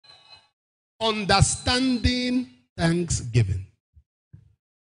Understanding thanksgiving.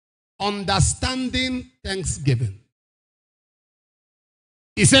 Understanding thanksgiving.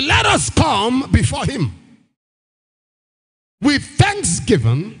 He said, let us come before him with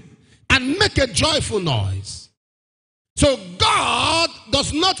thanksgiving and make a joyful noise. So God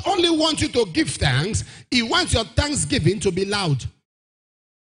does not only want you to give thanks, he wants your thanksgiving to be loud.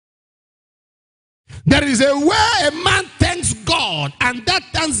 There is a way a man thanks God, and that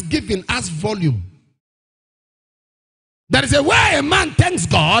thanksgiving has volume. There is a way a man thanks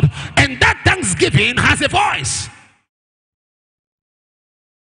God, and that thanksgiving has a voice.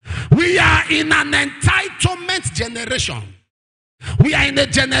 We are in an entitlement generation. We are in a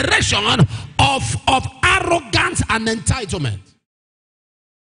generation of arrogance and entitlement.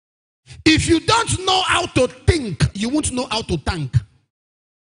 If you don't know how to think, you won't know how to thank.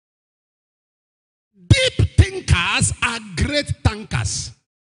 Deep thinkers are great thankers.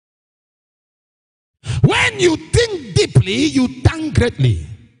 When you think deeply, you thank greatly.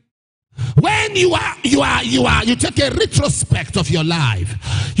 When you take a retrospect of your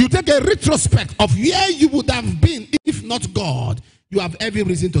life, you take a retrospect of where you would have been if not God, you have every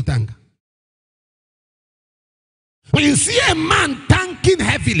reason to thank. When you see a man thanking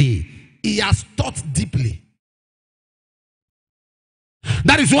heavily, he has thought deeply.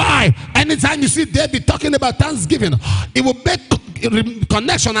 That is why anytime you see David talking about thanksgiving, it will make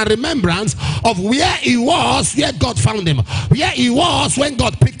connection and remembrance of where he was, where God found him, where he was when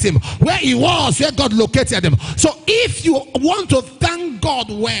God picked him, where he was, where God located him. So if you want to thank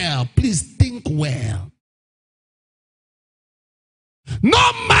God well, please think well.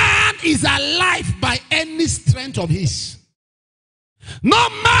 No man is alive by any strength of his. No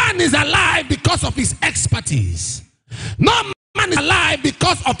man is alive because of his expertise. No man is alive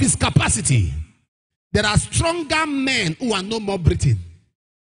because of his capacity. There are stronger men who are no more breathing.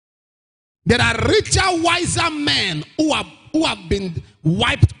 There are richer, wiser men who have been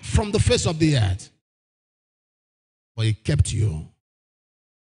wiped from the face of the earth. But he kept you.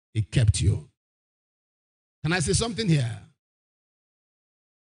 He kept you. Can I say something here?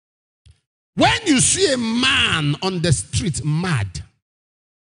 When you see a man on the street mad,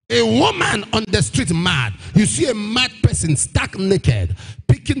 a woman on the street mad, you see a mad person stark naked,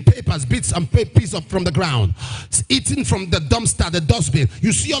 picking papers, bits and pieces from the ground, eating from the dumpster, the dustbin.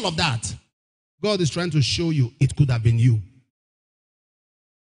 You see all of that. God is trying to show you it could have been you.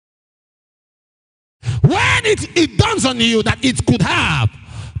 When it dawns on you that it could have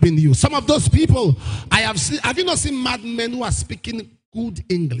been you. Some of those people I have seen, have you not seen madmen who are speaking good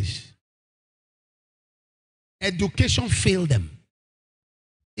English? Education failed them.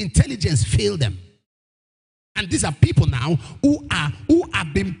 Intelligence failed them. And these are people now who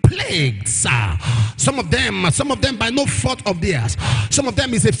have been plagued, sir. Some of them by no fault of theirs. Some of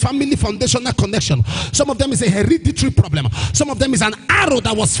them is a family foundational connection. Some of them is a hereditary problem. Some of them is an arrow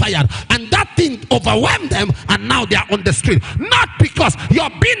that was fired. And that thing overwhelmed them, and now they are on the street. Not because your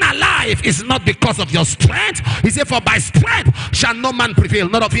being alive is not because of your strength. He said, for by strength shall no man prevail,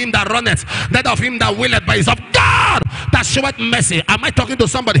 not of him that runneth, not of him that willeth, but is of God that showeth mercy. Am I talking to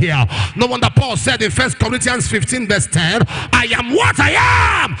somebody here? No wonder Paul said in 1 Corinthians 15 verse 10, I am what I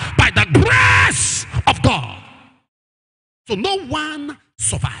am by the grace of God. So no one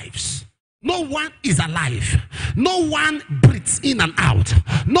survives. No one is alive. No one breathes in and out.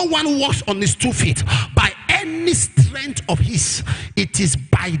 No one walks on his 2 feet by any strength of his. It is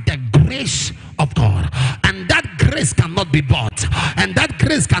by the grace of God. And that grace cannot be bought. And that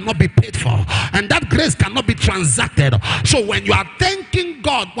grace cannot be paid for. And that grace cannot be transacted. So when you are thanking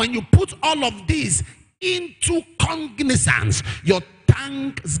God, when you put all of these into cognizance, your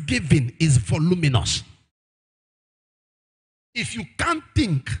thanksgiving is voluminous. If you can't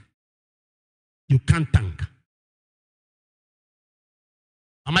think, you can't thank.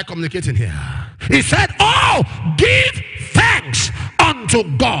 Am I communicating here? He said, oh, give thanks unto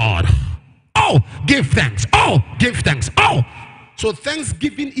God. Oh, give thanks. Oh, give thanks. Oh. So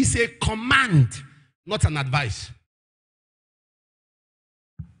thanksgiving is a command, not an advice.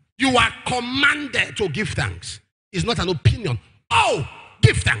 You are commanded to give thanks. It's not an opinion. Oh,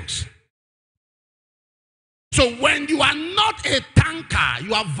 give thanks. So when you are not a thanker,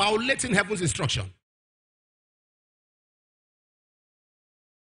 you are violating heaven's instruction.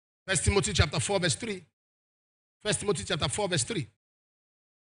 1 Timothy chapter 4 verse 3. 1 Timothy chapter 4 verse 3.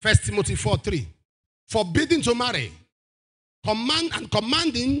 1 Timothy 4:3. Forbidding to marry.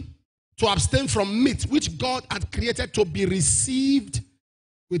 Commanding to abstain from meat which God had created to be received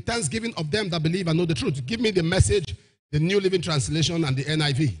with thanksgiving of them that believe and know the truth. Give me the Message, the New Living Translation, and the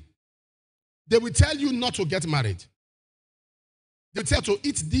NIV. They will tell you not to get married. They tell to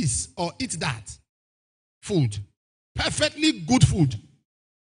eat this or eat that food. Perfectly good food.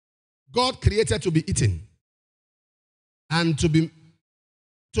 God created to be eaten. And to be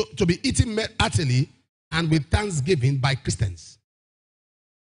eaten heartily and with thanksgiving by Christians.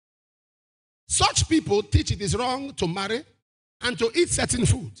 Such people teach it is wrong to marry and to eat certain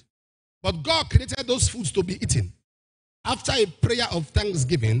food. But God created those foods to be eaten after a prayer of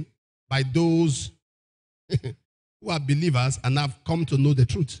thanksgiving by those who are believers and have come to know the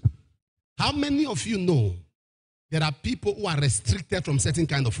truth. How many of you know there are people who are restricted from certain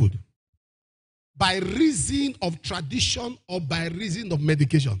kind of food? By reason of tradition or by reason of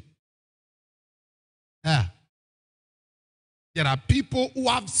medication? Yeah. There are people who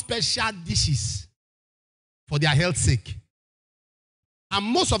have special dishes for their health's sake. And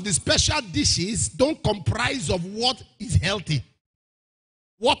most of the special dishes don't comprise of what is healthy,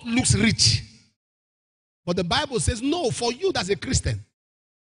 what looks rich. But the Bible says, no, for you that's a Christian,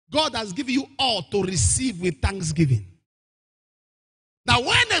 God has given you all to receive with thanksgiving. Now,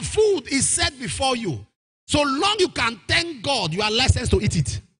 when a food is set before you, so long you can thank God, you are licensed to eat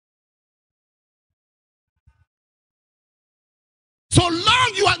it. So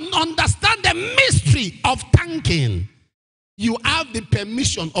long you understand the mystery of thanking, you have the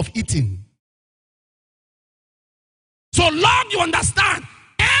permission of eating. So long you understand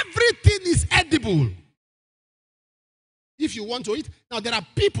everything is edible. If you want to eat. Now there are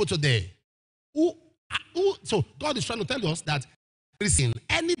people today who so God is trying to tell us that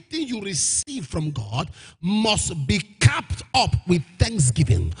anything you receive from God must be capped up with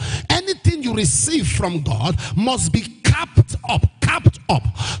thanksgiving. Anything you receive from God must be capped up,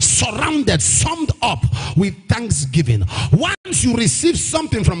 surrounded, summed up with thanksgiving. Once you receive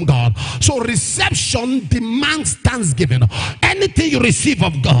something from God, so reception demands thanksgiving. Anything you receive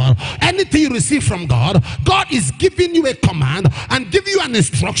of God, anything you receive from God, God is giving you a command and giving you an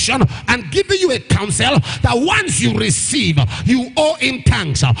instruction and giving you a counsel that once you receive, you owe him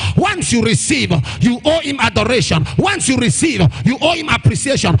thanks. Once you receive, you owe him adoration. Once you receive, you owe him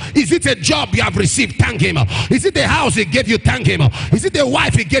appreciation. Is it a job you have received? Thank him. Is it the house he gave you? Thank him. Is it the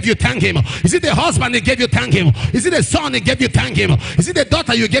wife he gave you? Thank him. Is it the husband he gave you? Thank him. Is it the son he gave you? Thank him. Is it the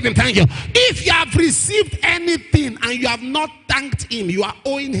daughter you gave him? Thank him. If you have received anything and you have not thanked him, you are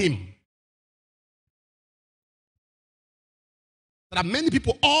owing him. There are many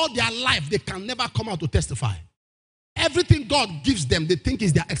people all their life they can never come out to testify. Everything God gives them, they think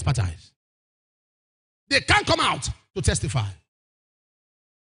is their expertise. They can't come out to testify.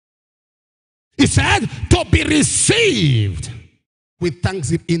 He said to be received with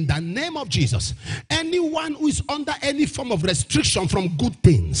thanksgiving in the name of Jesus. Anyone who is under any form of restriction from good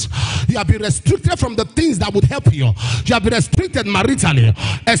things, you have been restricted from the things that would help you. You have been restricted maritally,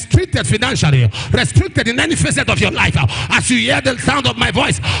 restricted financially, restricted in any facet of your life. As you hear the sound of my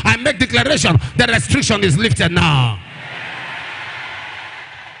voice, I make declaration, the restriction is lifted now.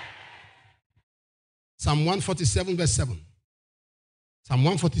 Psalm 147 verse 7. Psalm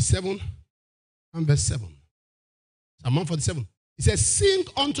 147 and verse 7. Psalm 147. It says, sing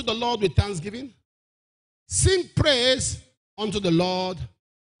unto the Lord with thanksgiving. Sing praise unto the Lord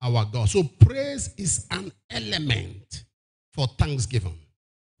our God. So praise is an element for thanksgiving.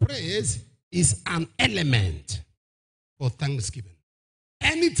 Praise is an element for thanksgiving.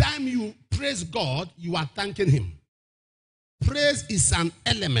 Anytime you praise God, you are thanking him. Praise is an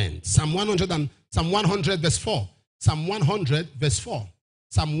element. Psalm 100 verse 4. Psalm 100 verse 4.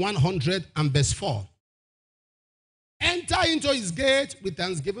 Psalm 100 and verse 4. Enter into his gate with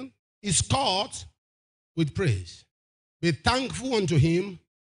thanksgiving, his court with praise. Be thankful unto him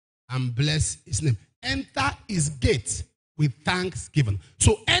and bless his name. Enter his gate with thanksgiving.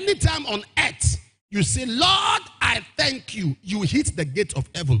 So anytime on earth you say, Lord, I thank you, you hit the gate of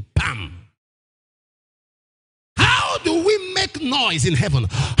heaven. Bam. How do we make noise in heaven?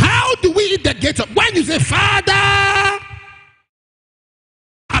 How do we hit the gate of, when you say, Father,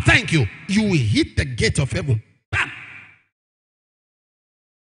 I thank you, you will hit the gate of heaven. Bam.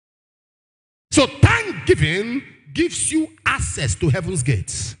 So thanksgiving gives you access to heaven's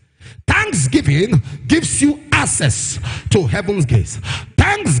gates. Thanksgiving gives you access to heaven's gates.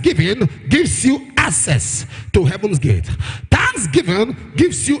 Thanksgiving gives you access to heaven's gate. Thanksgiving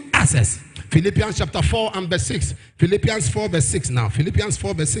gives you access. Philippians chapter 4 and verse 6. Philippians 4 verse 6 now. Philippians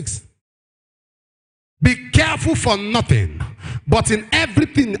 4 verse 6. Be careful for nothing, but in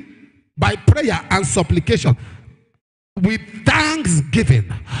everything by prayer and supplication, with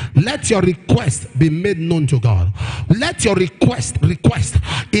thanksgiving, let your request be made known to God. Let your request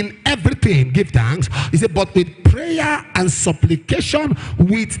in everything give thanks. He said, but with prayer and supplication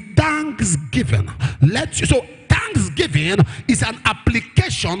with thanksgiving. So thanksgiving is an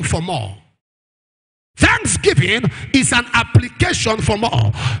application for more. Thanksgiving is an application for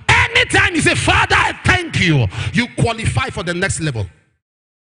more. Anytime you say, Father, I thank you, you qualify for the next level.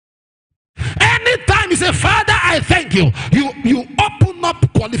 Anytime you say, Father, I thank you, you open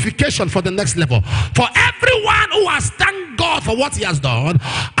up qualification for the next level. For everyone who has thanked God for what he has done,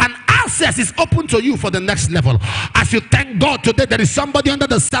 an access is open to you for the next level. As you thank God today, there is somebody under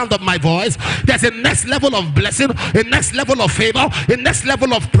the sound of my voice. There's a next level of blessing, a next level of favor, a next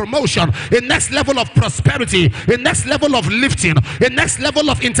level of promotion, a next level of prosperity, a next level of lifting, a next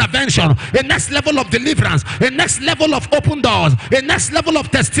level of intervention, a next level of deliverance, a next level of open doors, a next level of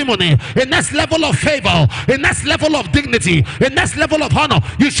testimony, a next level of favor, a next level of dignity, a next level of honor.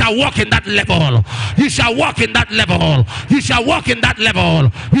 You shall walk in that level. You shall walk in that level. You shall walk in that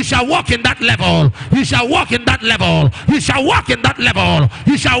level. You shall walk in that level. You shall walk in that level. You shall walk in that level.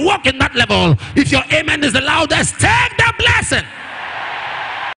 You shall walk in that level. If your amen is the loudest, take the blessing.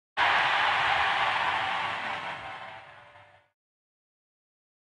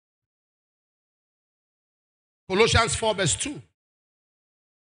 Colossians 4 verse 2.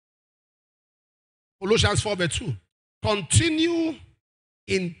 Colossians 4 verse 2. Continue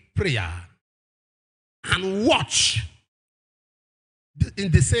in prayer and watch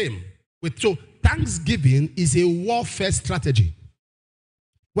in the same. So thanksgiving is a warfare strategy.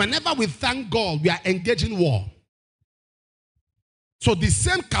 Whenever we thank God, we are engaging war. So the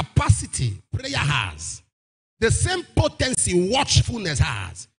same capacity prayer has, the same potency watchfulness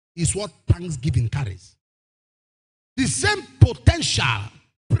has, is what thanksgiving carries. The same potential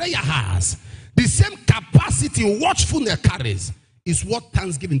prayer has, the same capacity watchfulness carries, is what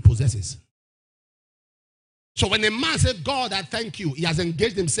thanksgiving possesses. So when a man says, God, I thank you, he has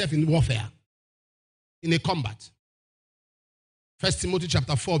engaged himself in warfare, in a combat. 1 Timothy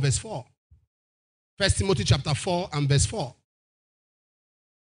chapter 4 verse 4. 1 Timothy chapter 4 and verse 4.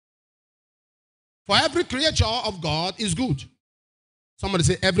 For every creature of God is good. Somebody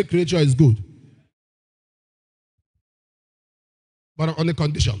say, every creature is good. But on a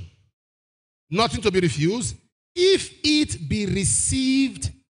condition. Nothing to be refused if it be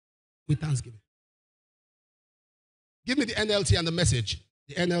received with thanksgiving. Give me the NLT and the Message.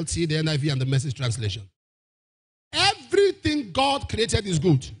 The NLT, the NIV, and the Message translation. Everything God created is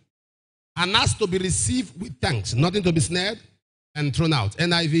good and has to be received with thanks. Nothing to be snared and thrown out.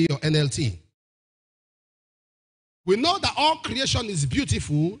 NIV or NLT. We know that all creation is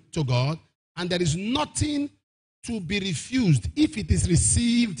beautiful to God and there is nothing to be refused if it is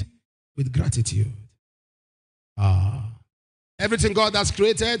received with gratitude. Everything God has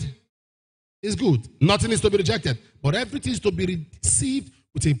created is good. Nothing is to be rejected. But everything is to be received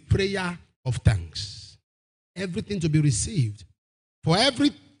with a prayer of thanks. Everything to be received. For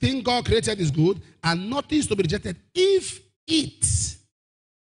everything God created is good and nothing is to be rejected if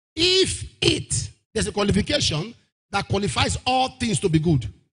there's a qualification that qualifies all things to be good.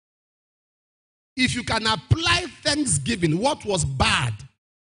 If you can apply thanksgiving, what was bad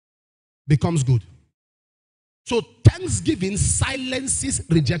becomes good. So thanksgiving silences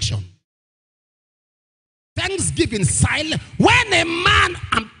rejection. Thanksgiving silence. When a man,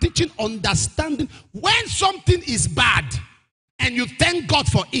 I'm teaching understanding, when something is bad and you thank God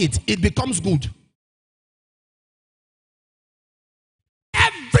for it, it becomes good.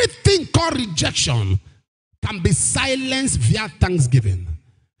 Everything called rejection can be silenced via thanksgiving.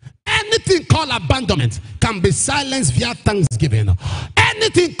 Anything called abandonment can be silenced via thanksgiving.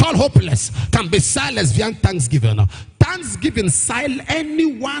 Anything called hopeless can be silenced via thanksgiving. Thanksgiving silence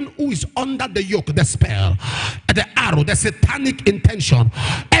anyone who is under the yoke, the spell, the arrow, the satanic intention.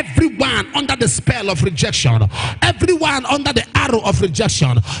 Everyone under the spell of rejection. Everyone under the arrow of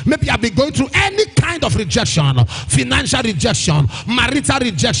rejection. Maybe I've been going through any kind of rejection. Financial rejection, marital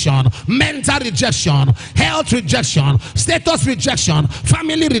rejection, mental rejection, health rejection, status rejection,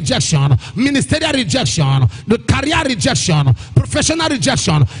 family rejection, ministerial rejection, the career rejection, professional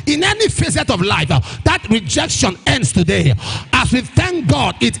rejection. In any facet of life, that rejection ends today. As we thank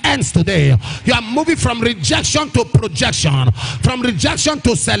God, it ends today. You are moving from rejection to projection, from rejection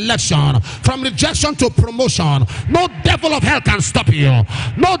to selection, from rejection to promotion. No devil of hell can stop you.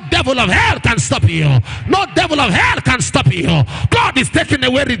 No devil of hell can stop you. you. No devil of hell can stop you. God is taking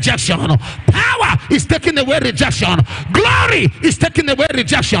away rejection. Power is taking away rejection. Glory is taking away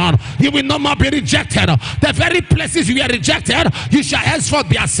rejection. You will no more be rejected. The very places you are rejected, you shall henceforth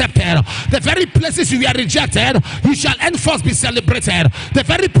be accepted. The very places you are rejected, you shall henceforth be celebrated. The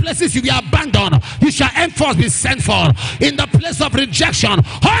very places you are abandoned, you shall henceforth be sent for. In the place of rejection,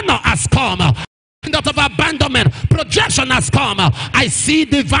 honor has come. In that of abandonment, projection has come. I see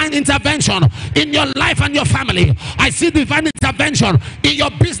divine intervention in your life and your family. I see divine intervention in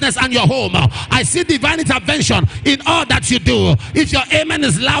your business and your home. I see divine intervention in all that you do. If your amen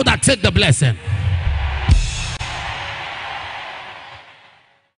is louder, take the blessing.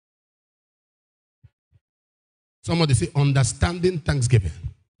 Somebody say, understanding thanksgiving.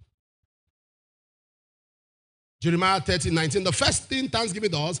 Jeremiah 30:19. The first thing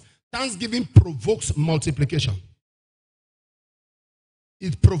thanksgiving does, thanksgiving provokes multiplication.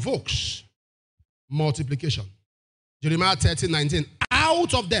 It provokes multiplication. Jeremiah 30:19.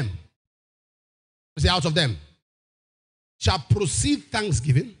 Out of them, say out of them, shall proceed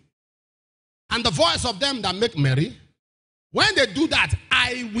thanksgiving, and the voice of them that make merry. When they do that,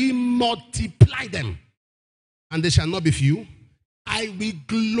 I will multiply them, and they shall not be few. I will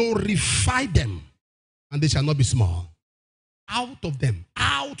glorify them, and they shall not be small. Out of them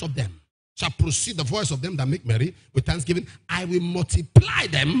shall proceed the voice of them that make merry with thanksgiving. I will multiply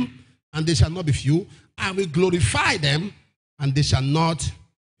them, and they shall not be few. I will glorify them, and they shall not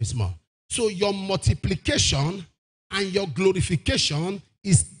be small. So your multiplication and your glorification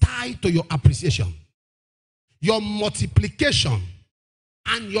is tied to your appreciation. Your multiplication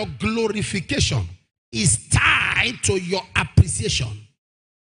and your glorification is tied to your appreciation.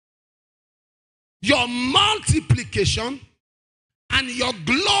 Your multiplication and your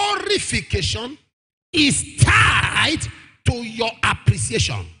glorification is tied to your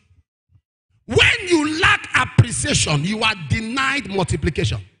appreciation. When you lack appreciation, you are denied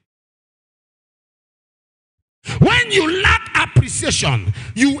multiplication. When you lack appreciation,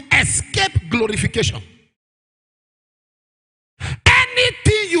 you escape glorification.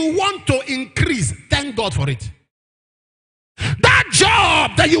 Anything you want to increase, thank God for it. That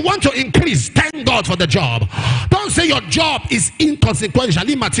job that you want to increase, thank God for the job. Don't say your job is inconsequential,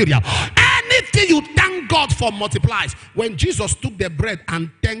 immaterial. Anything you thank God for multiplies. When Jesus took the bread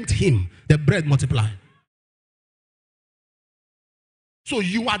and thanked him, the bread multiplied. So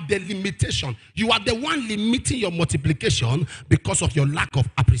you are the limitation. You are the one limiting your multiplication because of your lack of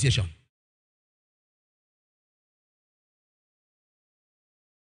appreciation.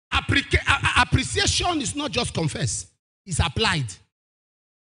 Appreciation is not just confess. Is applied.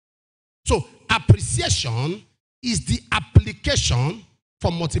 So appreciation is the application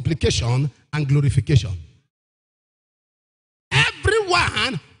for multiplication and glorification.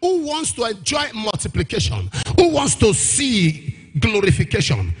 Everyone who wants to enjoy multiplication, who wants to see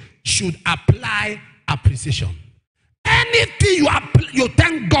glorification, should apply appreciation. Anything you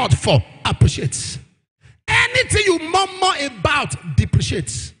thank God for, appreciate. Anything you murmur about,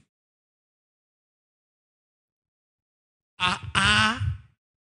 depreciate.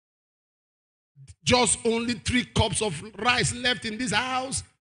 Just only 3 cups of rice left in this house.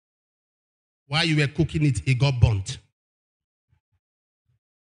 While you were cooking it, it got burnt.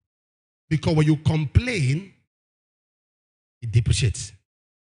 Because when you complain, it depreciates.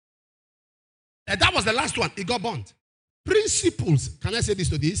 And that was the last one. It got burnt. Principles. Can I say this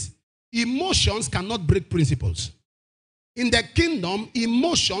to this? Emotions cannot break principles. In the kingdom,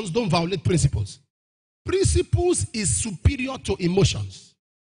 emotions don't violate principles. Principles is superior to emotions.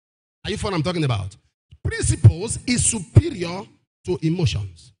 Are you following what I'm talking about? Principles is superior to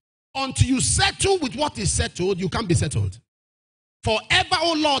emotions. Until you settle with what is settled, you can't be settled. Forever,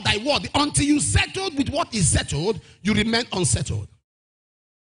 oh Lord, thy word. Until you settled with what is settled, you remain unsettled.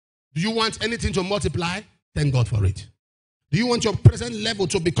 Do you want anything to multiply? Thank God for it. Do you want your present level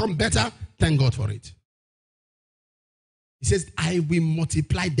to become better? Thank God for it. He says, I will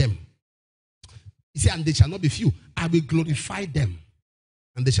multiply them. He said, and they shall not be few. I will glorify them,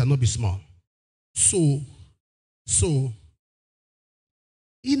 and they shall not be small. So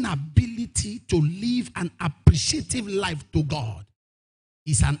inability to live an appreciative life to God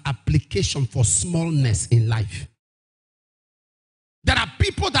is an application for smallness in life. There are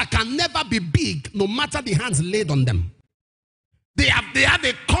people that can never be big no matter the hands laid on them. They have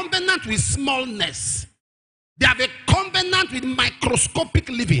a covenant with smallness. They have a covenant with microscopic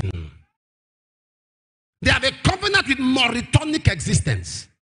living. They have a covenant with moritonic existence.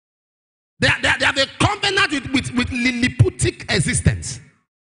 They have a covenant with Lilliputic existence.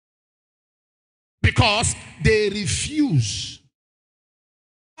 Because they refuse.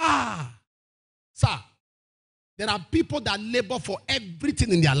 Sir, there are people that labor for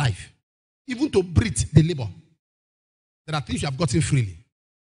everything in their life. Even to breathe, they labor. There are things you have gotten freely.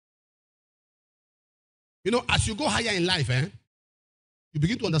 You know, as you go higher in life, you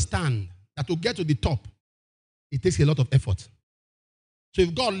begin to understand that to get to the top, it takes a lot of effort. So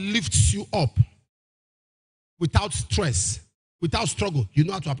if God lifts you up without stress, without struggle, you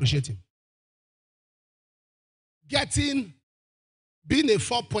know how to appreciate him. Being a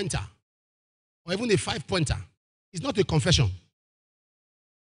 4-pointer or even a 5-pointer is not a confession.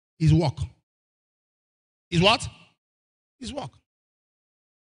 It's work. It's what? It's work.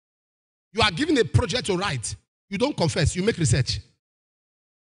 You are given a project to write. You don't confess. You make research.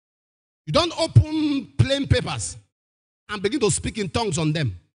 You don't open plain papers and begin to speak in tongues on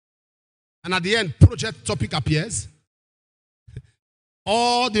them. And at the end, project topic appears.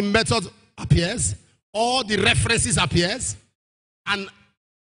 All the method appears. All the references appears. And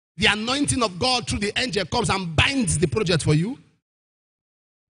the anointing of God through the angel comes and binds the project for you.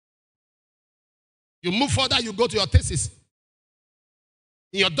 You move further, you go to your thesis.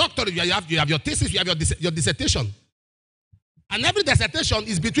 In your doctorate, you have your thesis, you have your dissertation. And every dissertation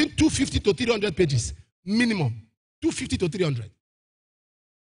is between 250 to 300 pages. Minimum. 250 to 300.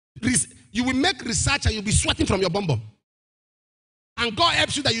 You will make research and you'll be sweating from your bum. And God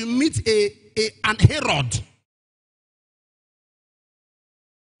helps you that you meet an Herod.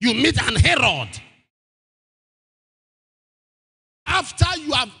 You meet an Herod. After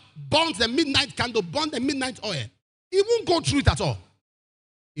you have burnt the midnight candle, burnt the midnight oil, he won't go through it at all.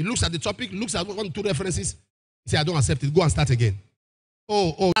 He looks at the topic, looks at 1 or 2 references. He said, I don't accept it. Go and start again.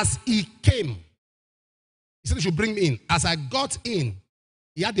 As he came, he said he should bring me in. As I got in,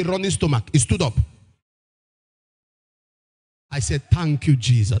 he had a running stomach. He stood up. I said, thank you,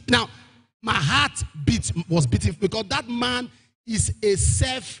 Jesus. Now, my heart was beating because that man is he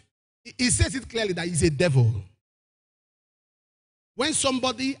says it clearly that he's a devil. When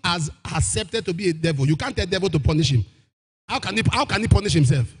somebody has accepted to be a devil, you can't tell the devil to punish him. How can he punish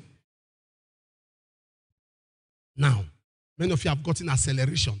himself? Now, many of you have gotten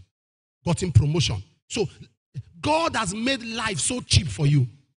acceleration, gotten promotion. So, God has made life so cheap for you.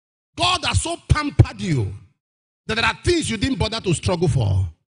 God has so pampered you that there are things you didn't bother to struggle for.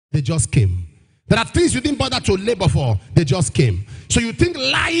 They just came. There are things you didn't bother to labor for. They just came. So you think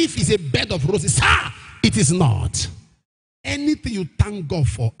life is a bed of roses. It is not. Anything you thank God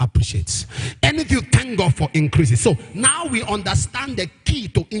for appreciates. Anything you thank God for increases. So now we understand the key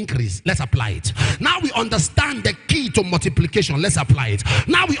to increase. Let's apply it. Now we understand the key to multiplication. Let's apply it.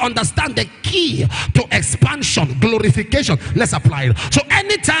 Now we understand the key to expansion, glorification. Let's apply it. So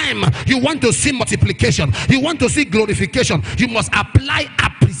anytime you want to see multiplication, you want to see glorification, you must apply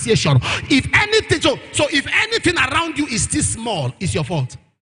appreciation. If anything, so if anything around you is still small, it's your fault.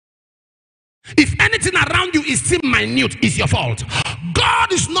 If anything around you is still minute, it's your fault.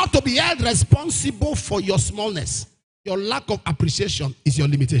 God is not to be held responsible for your smallness. Your lack of appreciation is your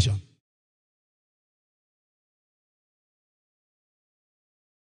limitation.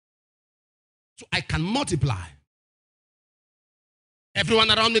 So I can multiply.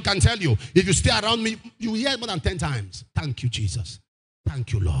 Everyone around me can tell you, if you stay around me, you hear more than 10 times. Thank you, Jesus.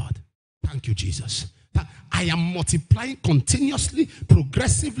 Thank you, Lord. Thank you, Jesus. I am multiplying continuously,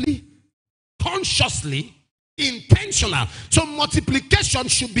 progressively, consciously, intentional. So multiplication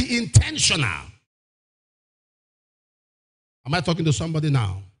should be intentional. Am I talking to somebody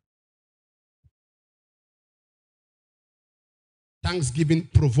now? Thanksgiving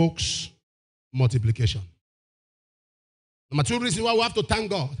provokes multiplication. Number 2 reason why we have to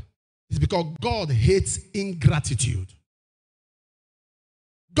thank God is because God hates ingratitude.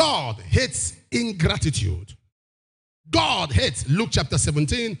 God hates ingratitude. God hates, Luke chapter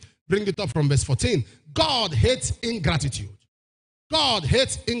 17, bring it up from verse 14. God hates ingratitude. God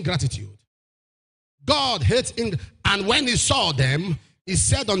hates ingratitude. God hates ingratitude. And when he saw them, he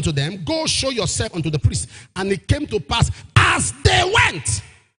said unto them, go show yourself unto the priest. And it came to pass as they went.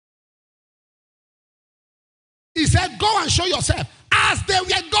 He said, go and show yourself as they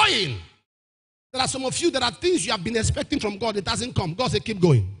were going. There are some of you, there are things you have been expecting from God. It hasn't come. God said, keep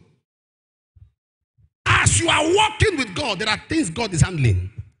going. As you are walking with God, there are things God is handling.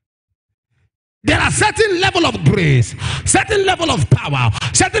 There are certain level of grace, certain level of power,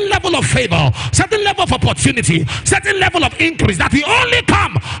 certain level of favor, certain level of opportunity, certain level of increase that will only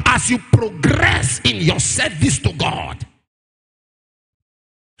come as you progress in your service to God.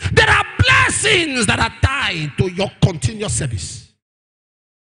 There are blessings that are tied to your continuous service.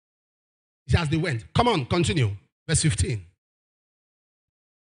 As they went. Come on, continue. Verse 15.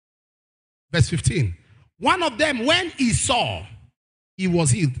 Verse 15. One of them, when he saw he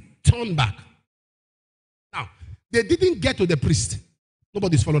was healed, turned back They didn't get to the priest.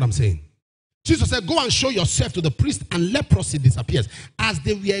 Nobody's followed what I'm saying. Jesus said, go and show yourself to the priest and leprosy disappears. As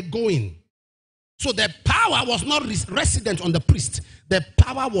they were going. So the power was not resident on the priest. The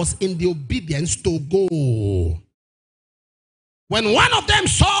power was in the obedience to go. When one of them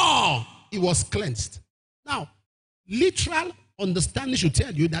saw, he was cleansed. Now, literal understanding should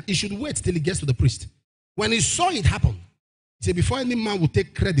tell you that he should wait till he gets to the priest. When he saw it happen, he said, before any man will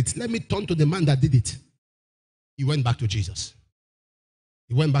take credit, let me turn to the man that did it. He went back to Jesus.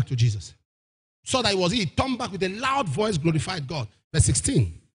 He went back to Jesus. Saw that it was he. He turned back with a loud voice, glorified God. Verse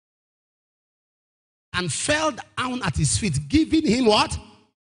 16. And fell down at his feet, giving him what?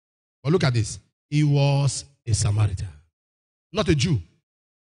 Well, look at this. He was a Samaritan, not a Jew.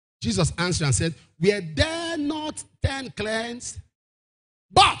 Jesus answered and said, were there not 10 cleansed?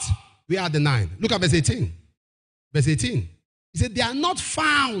 But we are the 9. Look at verse 18. Verse 18. He said, they are not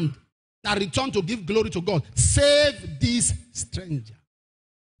found that return to give glory to God, save this stranger.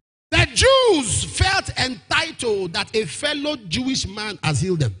 The Jews felt entitled that a fellow Jewish man has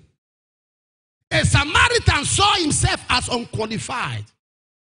healed them. A Samaritan saw himself as unqualified.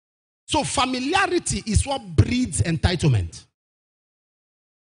 So familiarity is what breeds entitlement.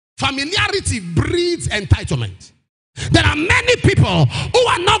 Familiarity breeds entitlement. There are many people who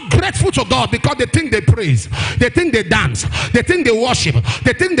are not grateful to God because they think they praise, they think they dance, they think they worship,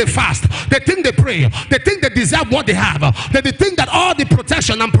 they think they fast, they think they pray, they think they deserve what they have. They think that all the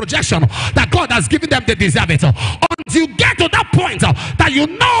protection and projection that God has given them, they deserve it. Until you get to that point that you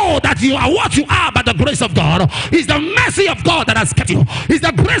know that you are what you are by the grace of God, it's the mercy of God that has kept you. It's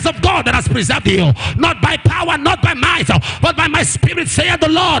the grace of God that has preserved you. Not by power, not by might, but by my spirit, saith the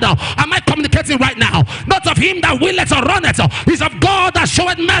Lord. Am I communicating right now? Not of him that willeth or runneth, is of God that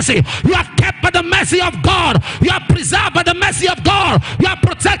showeth mercy. You are kept by the mercy of God. You are preserved by the mercy of God. You are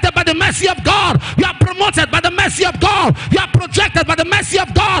protected by the mercy of God. You are promoted by the mercy of God. You are projected by the mercy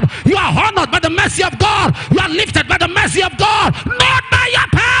of God. You are honored by the mercy of God. You are lifted by the mercy of God. Not by your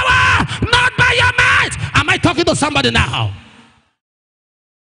power, not by your might. Am I talking to somebody now?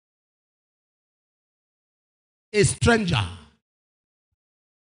 A stranger.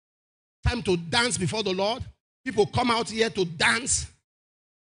 Time to dance before the Lord. People come out here to dance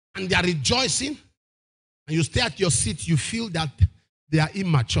and they are rejoicing. And you stay at your seat, you feel that they are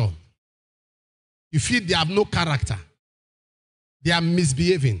immature. You feel they have no character. They are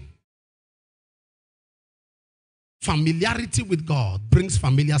misbehaving. Familiarity with God brings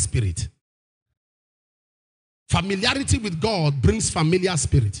familiar spirit. Familiarity with God brings familiar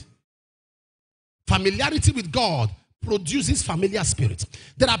spirit. Familiarity with God produces familiar spirit.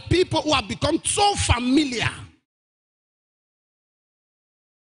 There are people who have become so familiar.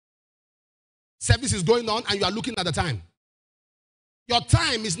 Service is going on and you are looking at the time. Your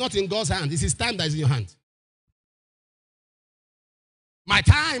time is not in God's hand. It's his time that is in your hand. My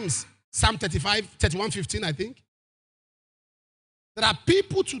times, Psalm 31:15, I think. There are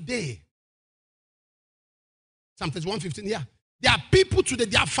people today. Psalm 31:15, yeah. There are people today,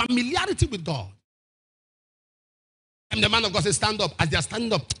 they have familiarity with God. And the man of God says, stand up. As they are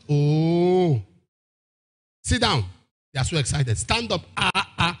standing up, oh. Sit down. They are so excited. Stand up.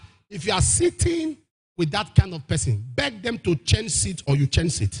 If you are sitting with that kind of person, beg them to change seat or you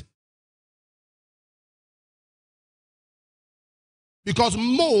change seat. Because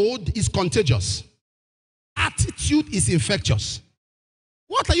mode is contagious. Attitude is infectious.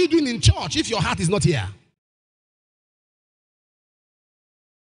 What are you doing in church if your heart is not here?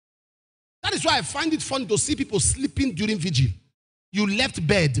 That is why I find it fun to see people sleeping during vigil. You left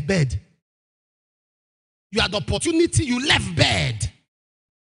bed. You had the opportunity, you left bed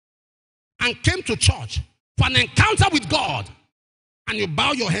and came to church for an encounter with God, and you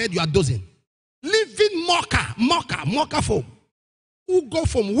bow your head, you are dozing. Living mocker form. Who go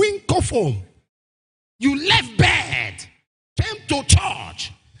from winko form. You left bed, came to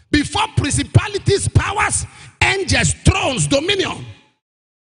church before principalities, powers, angels, thrones, dominion,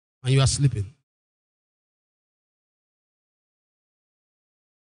 and you are sleeping.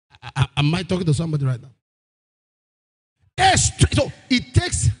 Am I talking to somebody right now? So it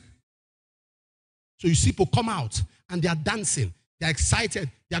takes. So you see people come out and they are dancing, they are excited,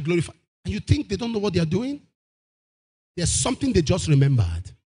 they are glorified. And you think they don't know what they are doing? There's something they just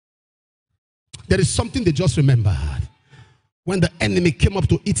remembered. There is something they just remembered. When the enemy came up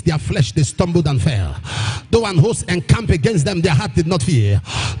to eat their flesh, they stumbled and fell. Though an host encamp against them, their heart did not fear.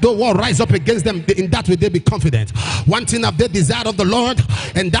 Though war rise up against them, in that way they be confident. One thing have they desired of the Lord,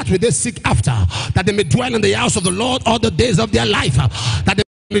 and that way they seek after, that they may dwell in the house of the Lord all the days of their life, that they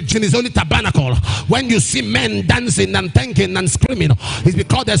origin is only tabernacle. When you see men dancing and thanking and screaming, it's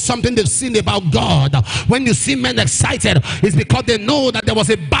because there's something they've seen about God. When you see men excited, it's because they know that there was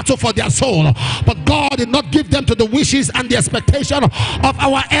a battle for their soul. But God did not give them to the wishes and the expectation of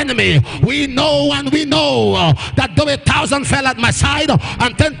our enemy. We know and we know that though 1,000 fell at my side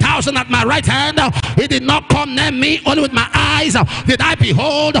and 10,000 at my right hand, it did not come near me. Only with my eyes did I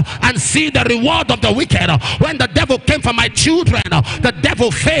behold and see the reward of the wicked. When the devil came for my children, the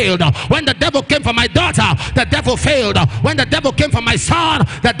devil failed. When the devil came for my daughter, the devil failed. When the devil came for my son,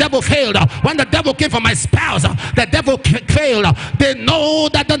 the devil failed. When the devil came for my spouse, the devil failed. They know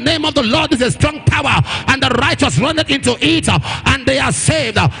that the name of the Lord is a strong tower, and the righteous run into it, and they are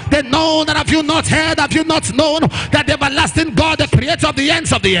saved. They know that have you not heard, have you not known that the everlasting God, the creator of the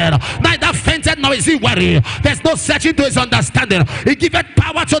ends of the earth, neither fainted nor is he weary. There's no searching to his understanding. He giveth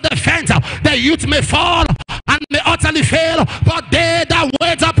power to the faint. The youth may fall and may utterly fail, but they that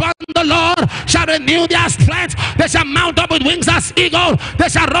wait upon the Lord shall renew their strength. They shall mount up with wings as eagle. They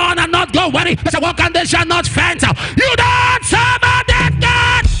shall run and not go weary. They shall walk and they shall not faint. You don't serve a dead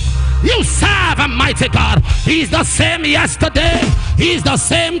God. You serve a mighty God. He's the same yesterday. He's the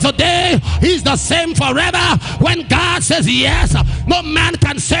same today. He's the same forever. When God says yes, no man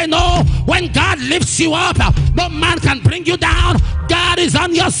can say no. When God lifts you up, no man can bring you down. God is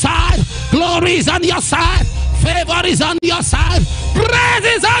on your side. Glory is on your side. Favor is on your side. Praise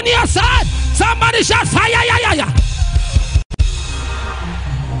is on your side. Somebody shout fire. Yeah.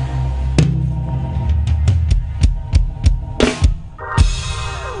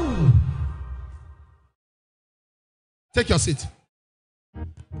 Take your seat.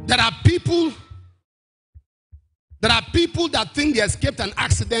 There are people that think they escaped an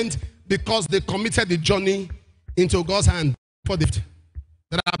accident because they committed the journey into God's hand.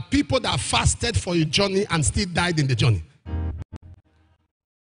 There are people that fasted for a journey and still died in the journey.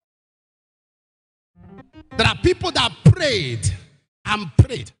 There are people that prayed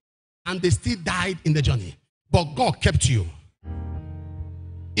and they still died in the journey. But God kept you.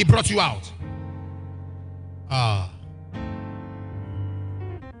 He brought you out.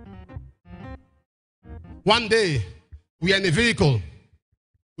 One day, we were in a vehicle.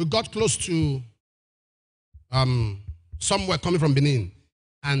 We got close to somewhere coming from Benin.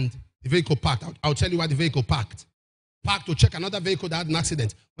 And the vehicle parked. I'll tell you why the vehicle parked. Parked to check another vehicle that had an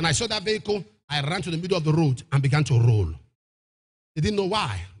accident. When I saw that vehicle, I ran to the middle of the road and began to roll. They didn't know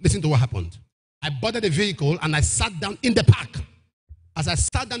why. Listen to what happened. I boarded the vehicle and I sat down in the park. As I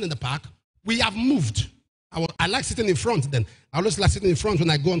sat down in the park, we have moved. I like sitting in front then. I always like sitting in front when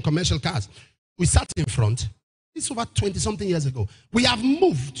I go on commercial cars. We sat in front. It's over 20-something years ago. We have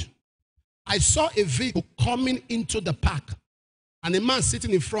moved. I saw a vehicle coming into the park. And a man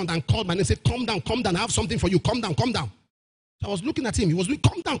sitting in front and called my name and said, come down, I have something for you. Come down. So I was looking at him. He was doing,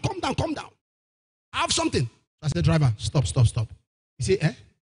 come down. I have something. I said, driver, stop. He said,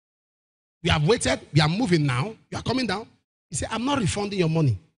 we have waited. We are moving now. You are coming down. He said, I'm not refunding your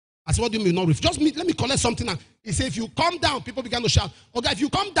money. I said, what do you mean not refund? Just let me collect something now. He said, if you come down, people began to shout, okay, if you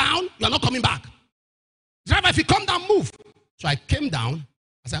come down, you are not coming back. Driver, if you come down, move. So I came down.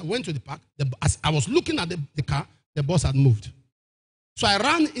 As I went to the park, as I was looking at the car, the bus had moved. So I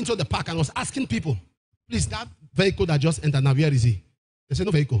ran into the park and was asking people, please, that vehicle that just entered now, where is he? They said,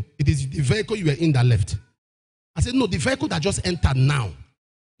 no vehicle. It is the vehicle you were in that left. I said, no, the vehicle that just entered now.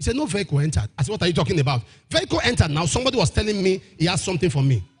 He said, no vehicle entered. I said, what are you talking about? Vehicle entered now. Somebody was telling me he has something for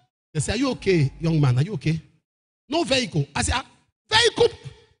me. They said, are you okay, young man? Are you okay? No vehicle. I said, vehicle?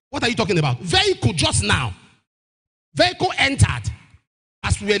 What are you talking about? Vehicle just now. Vehicle entered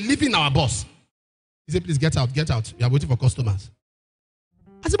as we were leaving our bus. He said, please get out. We are waiting for customers.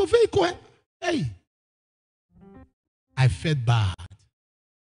 I said, but vehicle, hey. I felt bad.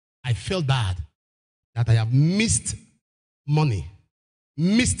 That I have missed money,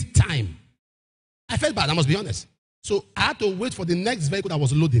 missed time. I felt bad, I must be honest. So I had to wait for the next vehicle that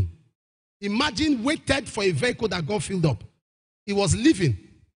was loading. Imagine waited for a vehicle that got filled up. He was leaving.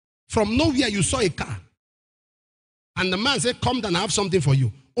 From nowhere, you saw a car. And the man said, come down, I have something for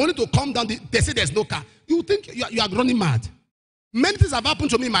you. Only to come down, they say there's no car. You think you are running mad. Many things have happened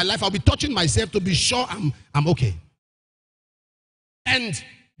to me in my life. I'll be touching myself to be sure I'm okay. And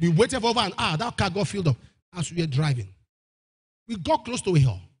we waited for over an hour. That car got filled up as we were driving. We got close to a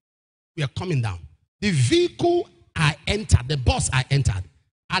hill. We are coming down. The vehicle I entered, the bus I entered,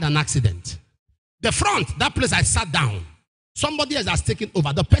 had an accident. The front, that place I sat down, somebody else has taken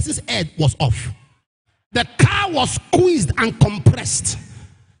over. The person's head was off. The car was squeezed and compressed.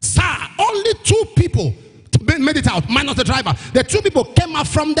 Sir, only 2 people made it out, minus the driver. The 2 people came out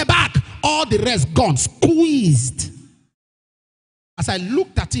from the back. All the rest gone, squeezed. As I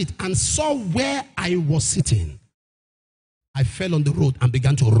looked at it and saw where I was sitting, I fell on the road and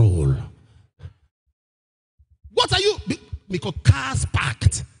began to roll. What are you? Because cars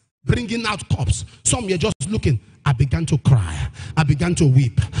parked, bringing out cops. Some were just looking. I began to cry. I began to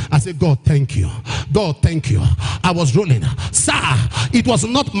weep. I said, God, thank you. God, thank you. I was rolling. Sir, it was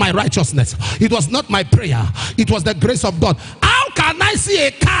not my righteousness. It was not my prayer. It was the grace of God. How can I see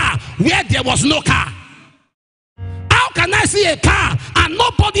a car where there was no car? How can I see a car and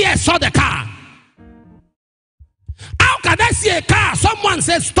nobody else saw the car? How can I see a car? Someone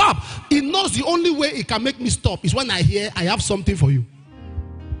says stop. He knows the only way he can make me stop is when I hear I have something for you.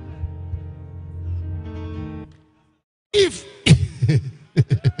 If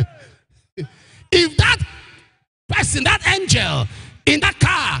if that person, that angel in that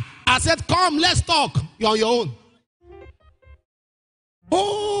car, I said, come, let's talk. You're on your own.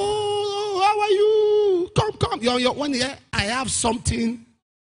 Oh, how are you? Come. You're on your own here. I have something.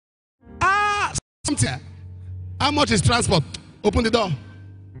 Something. How much is transport? Open the door.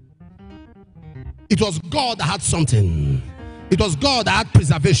 It was God that had something. It was God that had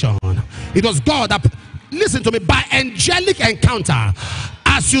preservation. It was God that... Listen to me, by angelic encounter,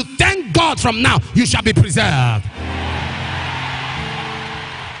 as you thank God from now, you shall be preserved.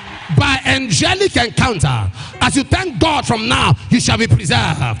 By angelic encounter, as you thank God from now, you shall be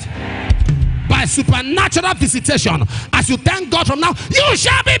preserved. By supernatural visitation, as you thank God from now, you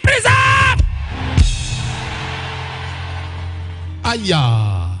shall be preserved.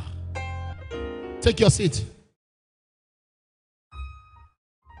 Ayah. Take your seat.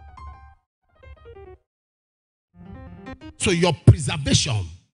 So your preservation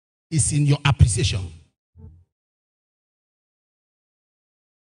is in your appreciation.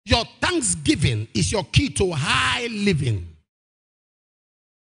 Your thanksgiving is your key to high living.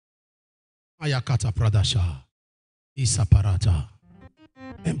 Ayakata pradasha. Isaparata.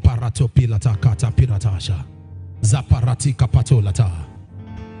 Emparato pilata kata piratasha. Zaparati kapatolata.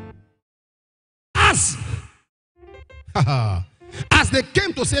 As they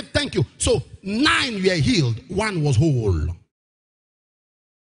came to say thank you, so 9 were healed, 1 was whole.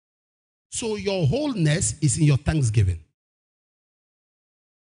 So your wholeness is in your thanksgiving.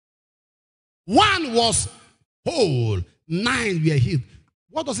 1 was whole, 9 were healed.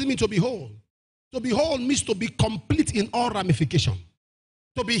 What does it mean to be whole? To be whole means to be complete in all ramification.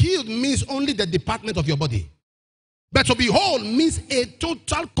 To be healed means only the department of your body. But to be whole means a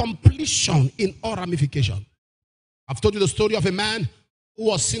total completion in all ramification. I've told you the story of a man who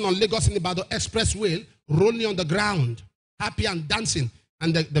was seen on Lagos in the expressway, rolling on the ground, happy and dancing.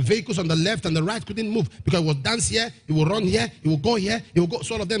 And the vehicles on the left and the right couldn't move because he would dance here, he would run here, he would go here, he would go.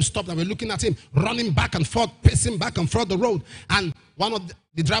 So all of them stopped and were looking at him, running back and forth, pacing back and forth the road. And one of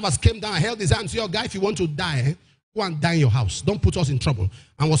the drivers came down and held his hand and said, "Yo, guy, if you want to die, go and die in your house. Don't put us in trouble."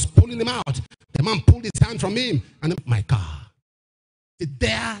 And was pulling him out. The man pulled his hand from him and my car. The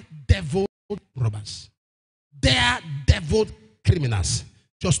daredevil robbers. Daredevil criminals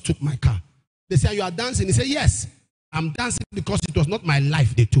just took my car. They said, "You are dancing?" He said, "Yes, I'm dancing because it was not my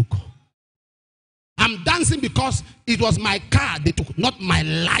life they took. I'm dancing because it was my car they took, not my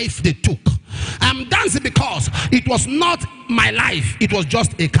life they took. I'm dancing because it was not my life, it was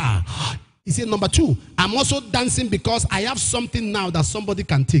just a car." He said, "Number 2, I'm also dancing because I have something now that somebody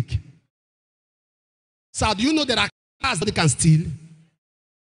can take." So do you know there are cars that they can steal?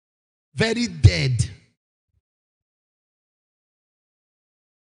 Very dead.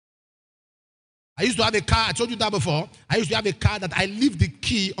 I used to have a car, I told you that before. I used to have a car that I leave the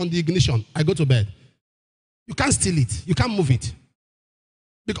key on the ignition. I go to bed. You can't steal it. You can't move it.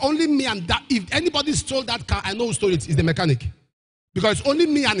 Because only me and that, if anybody stole that car, I know who stole it, is the mechanic. Because it's only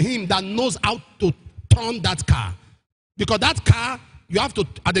me and him that knows how to turn that car. Because that car, you have to,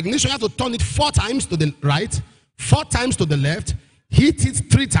 at the ignition, you have to turn it 4 times to the right, 4 times to the left, hit it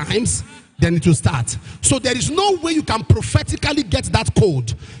 3 times, then it will start. So there is no way you can prophetically get that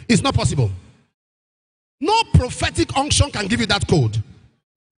code. It's not possible. No prophetic unction can give you that code.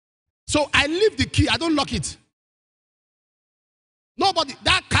 So I leave the key. I don't lock it. Nobody.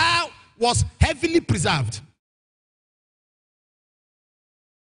 That car was heavily preserved.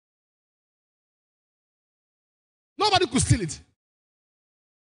 Nobody could steal it.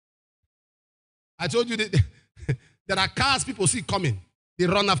 I told you that there are cars people see coming. They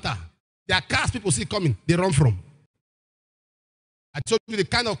run after. There are cars people see coming. They run from. I told you the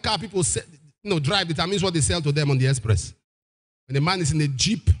kind of car people say, drive determines what they sell to them on the express. When the man is in a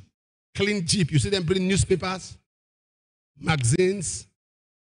Jeep, clean Jeep, you see them bring newspapers, magazines.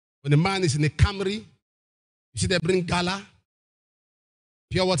 When the man is in a Camry, you see them bring gala,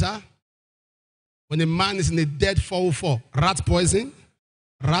 pure water. When a man is in a dead 404, rat poison.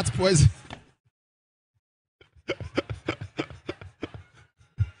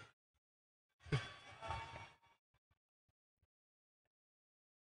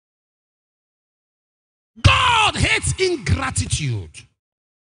 God hates ingratitude.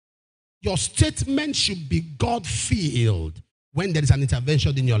 Your statement should be God-filled when there is an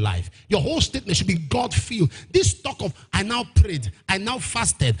intervention in your life. Your whole statement should be God-filled. This talk of, I now prayed, I now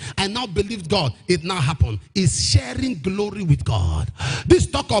fasted, I now believed God, it now happened, is sharing glory with God. This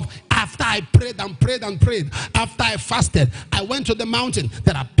talk of, after I prayed and prayed and prayed, after I fasted, I went to the mountain.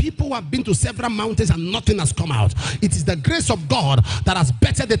 There are people who have been to several mountains and nothing has come out. It is the grace of God that has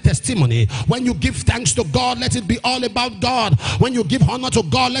bettered the testimony. When you give thanks to God, let it be all about God. When you give honor to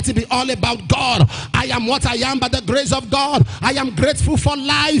God, let it be all about God. I am what I am by the grace of God. I am grateful for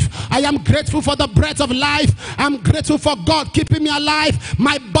life. I am grateful for the breath of life. I'm grateful for God keeping me alive.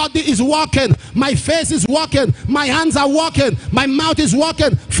 My body is working. My face is working. My hands are working. My mouth is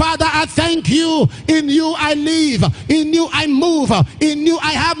working. Father, I thank you. In you I live. In you I move. In you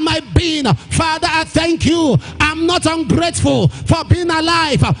I have my being. Father, I thank you. I'm not ungrateful for being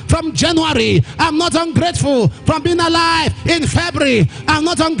alive from January. I'm not ungrateful for being alive in February. I'm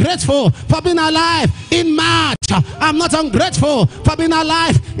not ungrateful for being alive in March. I'm not ungrateful for being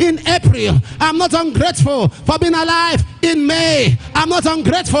alive in April. I'm not ungrateful for being alive in May. I'm not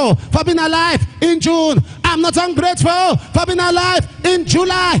ungrateful for being alive in June. I'm not ungrateful for being alive in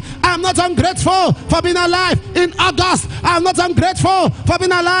July. I'm not ungrateful for being alive in August. I'm not ungrateful for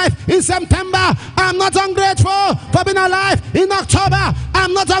being alive in September. I'm not ungrateful for being alive in October.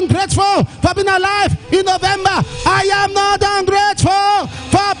 I'm not ungrateful for being alive in November. I am not ungrateful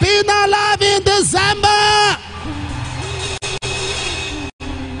for being alive in December.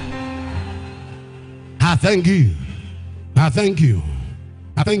 I thank you. I thank you.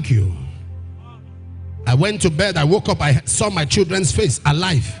 I thank you. I went to bed, I woke up, I saw my children's face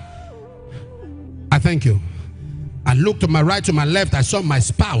alive. I thank you. I looked to my right, to my left, I saw my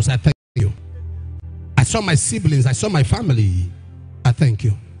spouse. I thank you. I saw my siblings, I saw my family. I thank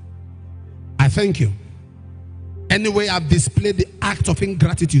you. I thank you. Anyway, I've displayed the act of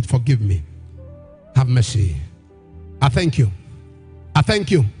ingratitude, forgive me. Have mercy. I thank you. I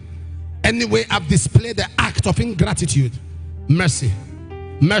thank you. Anyway, I've displayed the act of ingratitude. Mercy.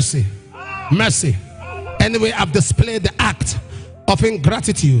 Mercy. Mercy. Anyway, I've displayed the act of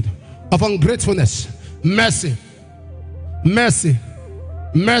ingratitude, of ungratefulness. Mercy. Mercy.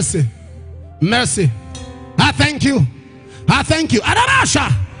 Mercy. Mercy. I thank you. I thank you. I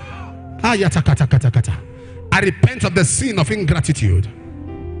repent of the sin of ingratitude.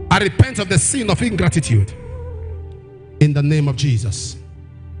 I repent of the sin of ingratitude. In the name of Jesus.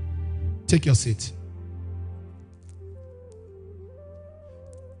 Take your seat.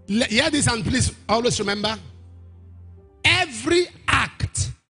 Hear this and please always remember. Every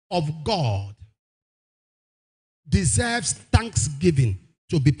act of God deserves thanksgiving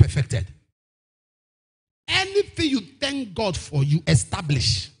to be perfected. Anything you thank God for, you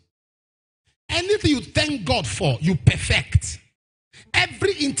establish. Anything you thank God for, you perfect.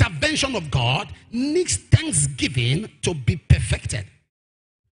 Every intervention of God needs thanksgiving to be perfected.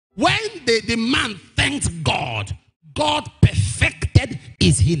 When the man thanked God, God perfected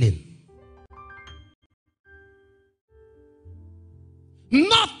his healing.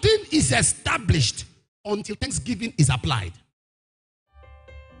 Nothing is established until thanksgiving is applied.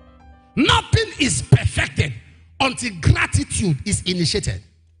 Nothing is perfected until gratitude is initiated.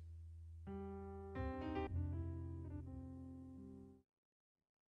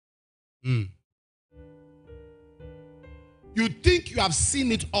 You think you have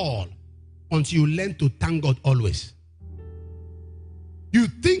seen it all until you learn to thank God always. You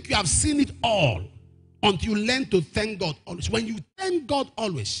think you have seen it all until you learn to thank God always. When you thank God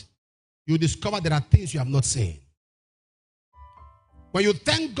always, you discover there are things you have not seen. When you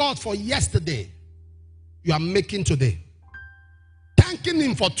thank God for yesterday, you are making today. Thanking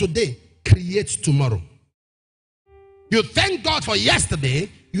Him for today creates tomorrow. You thank God for yesterday,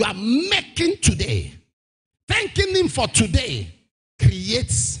 you are making today. Thanking Him for today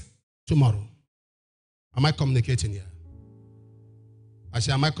creates tomorrow. Am I communicating here? I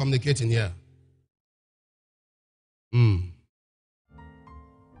say, am I communicating here? Number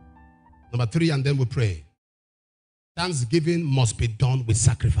 3, and then we pray. Thanksgiving must be done with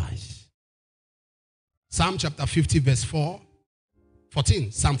sacrifice. Psalm chapter 50 verse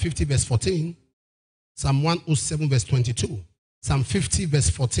 14. Psalm 50 verse 14. Psalm 107 verse 22. Psalm 50 verse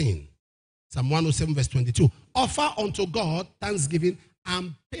 14. Psalm 107 verse 22. Offer unto God thanksgiving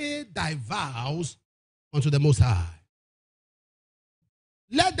and pay thy vows unto the Most High.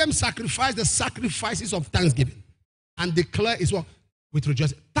 Let them sacrifice the sacrifices of thanksgiving and declare his work with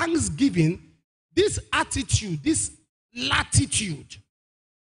rejoicing. Thanksgiving, this attitude, this latitude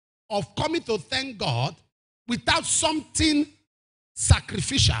of coming to thank God without something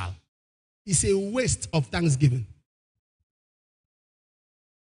sacrificial is a waste of thanksgiving.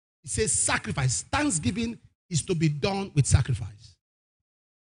 It says sacrifice. Thanksgiving is to be done with sacrifice.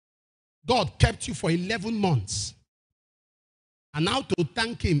 God kept you for 11 months. And now to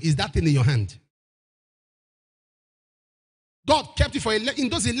thank him, is that thing in your hand? God kept you for, in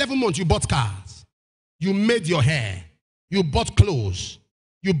those 11 months, you bought cars. You made your hair. You bought clothes.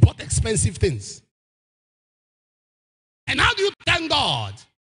 You bought expensive things. And how do you thank God?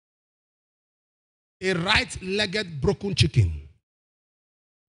 A right-legged broken chicken.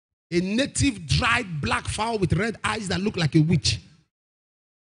 A native dried black fowl with red eyes that look like a witch.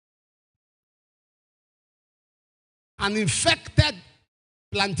 An infected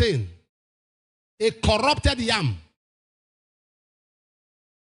plantain. A corrupted yam.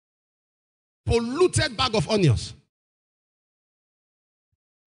 Polluted bag of onions.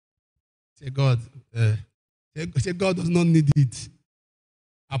 Say God, say God does not need it.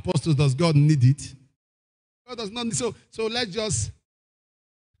 Apostles, does God need it? God does not need. So let's just.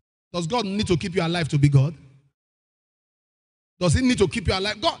 Does God need to keep you alive to be God? Does he need to keep you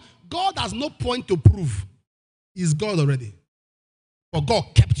alive? God has no point to prove. He's God already. But God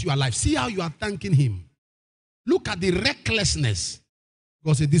kept you alive. See how you are thanking him. Look at the recklessness.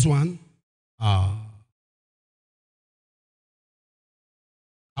 God said, this one. I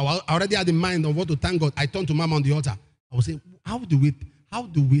already had in mind of what to thank God. I turned to Mama on the altar. I was saying, how do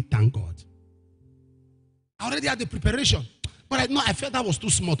we thank God? I already had the preparation. But I felt that was too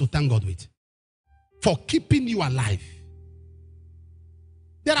small to thank God with. For keeping you alive.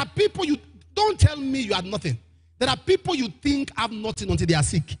 There are people don't tell me you have nothing. There are people you think have nothing until they are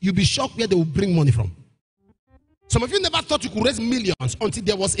sick. You'll be shocked where they will bring money from. Some of you never thought you could raise millions until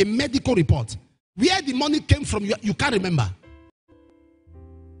there was a medical report. Where the money came from, you can't remember.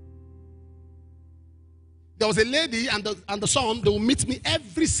 There was a lady and the son, they will meet me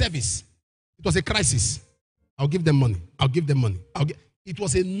every service. It was a crisis. I'll give them money. I'll give them money. It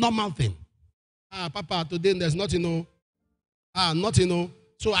was a normal thing. Papa, today there's nothing, nothing.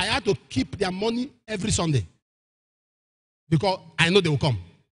 So I had to keep their money every Sunday. Because I know they will come.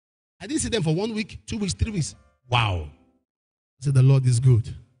 I didn't see them for 1 week, 2 weeks, 3 weeks. Wow. I said, the Lord is good.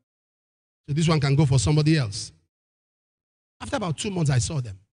 So this one can go for somebody else. After about 2 months, I saw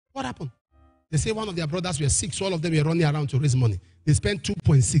them. What happened? They say one of their brothers were sick, so all of them were running around to raise money. They spent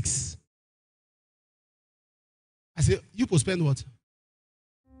 2.6. I said, you could spend what?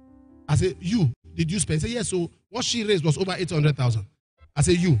 I said, did you spend? He said, yes, so what she raised was over 800,000. I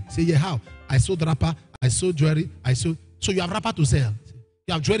said, you? Say, yeah, how? I sold wrapper, I sold jewelry, so you have wrapper to sell.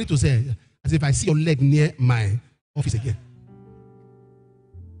 You have jewelry to sell. As if I see your leg near my office again.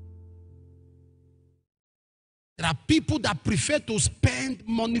 There are people that prefer to spend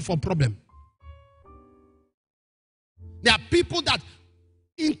money for problem. There are people that,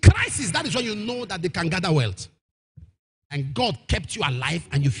 in crisis, that is when you know that they can gather wealth. And God kept you alive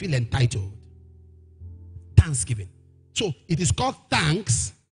and you feel entitled. Thanksgiving. So it is called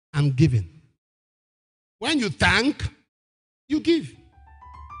thanks and giving. When you thank, you give.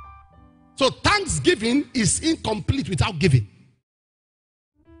 So thanksgiving is incomplete without giving.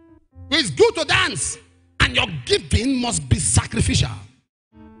 It's good to dance, and your giving must be sacrificial.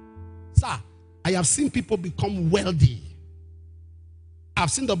 Sir, I have seen people become wealthy.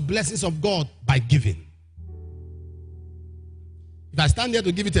 I've seen the blessings of God by giving. If I stand here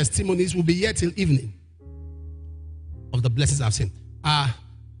to give you testimonies, we'll be here till evening of the blessings I've seen. I've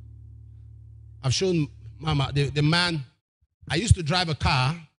shown Mama, the man, I used to drive a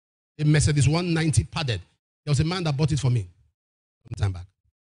car, a Mercedes 190 padded. There was a man that bought it for me some time back.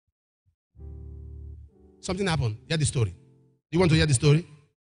 Something happened. Hear the story. You want to hear the story?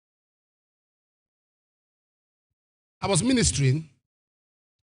 I was ministering.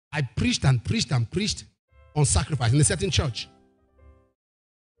 I preached and preached and preached on sacrifice in a certain church.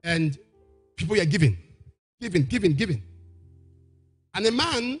 And people were giving. And a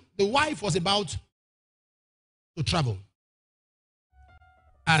man, the wife was about to travel.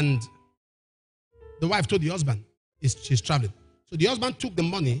 And the wife told the husband, she's traveling. So the husband took the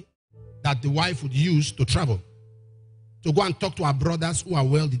money that the wife would use to travel, to go and talk to her brothers who are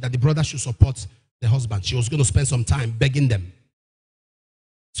wealthy, that the brothers should support the husband. She was going to spend some time begging them.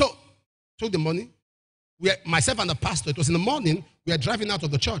 So, took the money. Myself and the pastor, it was in the morning, we were driving out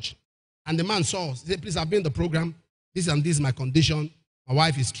of the church. And the man saw us. He said, please, I've been in the program. This is my condition. My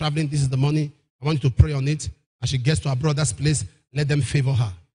wife is traveling. This is the money. I want you to pray on it. As she gets to her brother's place, let them favor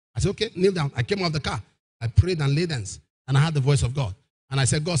her. I said, okay, kneel down. I came out of the car. I prayed and laid hands. And I heard the voice of God. And I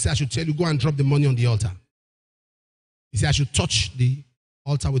said, God said I should tell you, go and drop the money on the altar. He said, I should touch the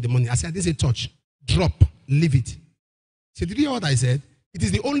altar with the money. I said, I didn't say touch. Drop. Leave it. He said, did you hear what I said? It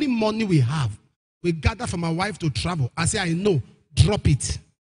is the only money we have. We gather for my wife to travel. I said, I know. Drop it.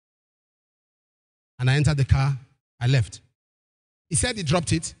 And I entered the car. I left. He said he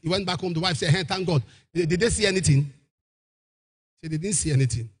dropped it. He went back home. The wife said, hey, thank God. Did they see anything? He said, they didn't see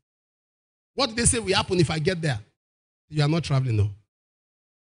anything. What did they say will happen if I get there? You are not traveling, no.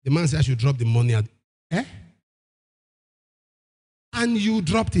 The man said I should drop the money. And you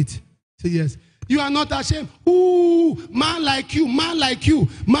dropped it. Say yes. You are not ashamed. Ooh, man like you, man like you,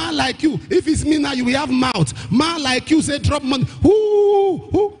 man like you. If it's me now, you will have mouth. Man like you, say drop money.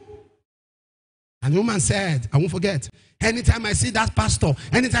 Ooh. And the woman said, I won't forget, anytime I see that pastor,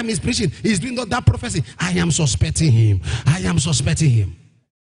 anytime he's preaching, he's doing that prophecy, I am suspecting him. I am suspecting him.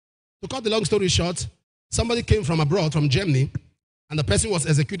 To cut the long story short, somebody came from abroad, from Germany, and the person was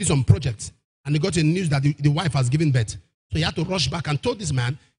executing some projects. And he got a news that the wife has given birth. So he had to rush back and told this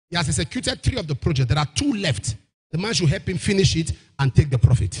man, he has executed 3 of the projects. There are 2 left. The man should help him finish it and take the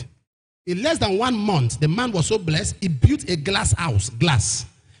profit. In less than 1 month, the man was so blessed, he built a glass house, glass.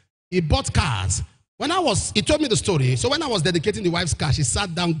 He bought cars. He told me the story. So when I was dedicating the wife's car, she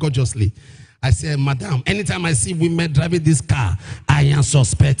sat down gorgeously. I said, Madam, anytime I see women driving this car, I am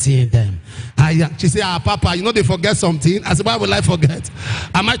suspecting them. She said, Papa, you know they forget something. I said, why will I forget?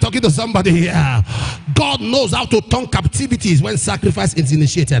 Am I talking to somebody here? God knows how to turn captivities when sacrifice is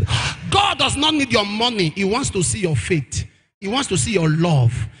initiated. God does not need your money. He wants to see your faith. He wants to see your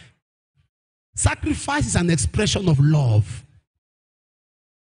love. Sacrifice is an expression of love.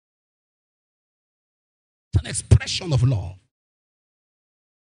 It's an expression of love.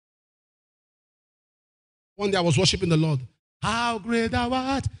 One day I was worshiping the Lord. How great thou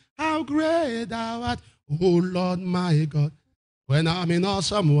art, how great thou art, oh Lord my God. When I'm in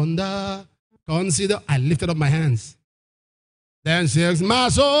awesome wonder, consider, I lifted up my hands. Then says, my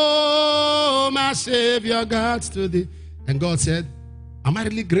soul, my Savior, God's to thee. And God said, am I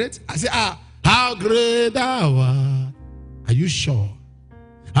really great? I said, how great thou art. Are you sure?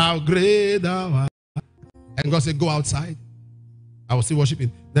 How great thou art. And God said, go outside. I was still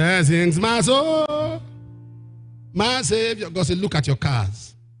worshiping. Then sings my soul, my Savior. God said, look at your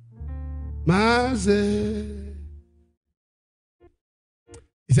cars. My Savior.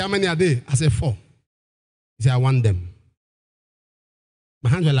 He said, how many are there? I said, 4. He said, I want them. My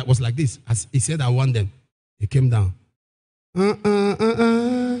hand was like this. As he said, I want them. He came down.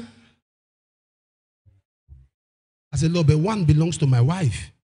 I said, Lord, but one belongs to my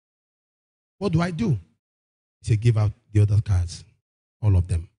wife. What do I do? He said, give out the other cards. All of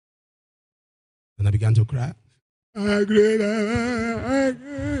them. And I began to cry. I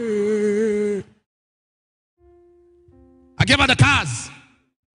gave her the cars.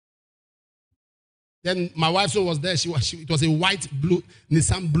 Then my wife was there. It was a white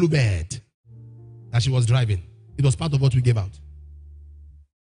Nissan Bluebird that she was driving. It was part of what we gave out.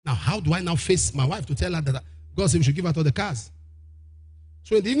 Now, how do I now face my wife to tell her that God said we should give out all the cars?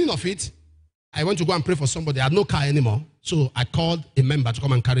 So in the evening of it, I went to go and pray for somebody. I had no car anymore. So I called a member to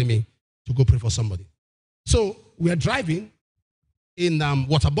come and carry me to go pray for somebody. So we are driving in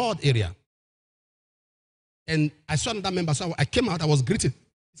Waterboard area. And I saw another member. So I came out. I was greeted.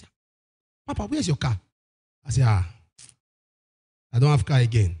 He said, Papa, where's your car? I said, I don't have car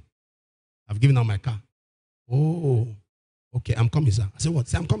again. I've given out my car. Oh, okay, I'm coming, sir. I said, what?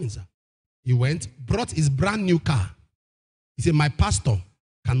 Say, I'm coming, sir. He went, brought his brand new car. He said, my pastor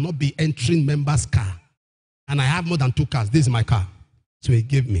cannot be entering members' car. And I have more than 2 cars. This is my car. So he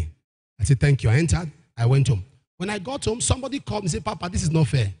gave me. I said, thank you. I entered. I went home. When I got home, somebody called me and said, Papa, this is not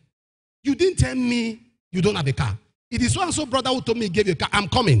fair. You didn't tell me you don't have a car. It is so-and-so brother who told me he gave you a car. I'm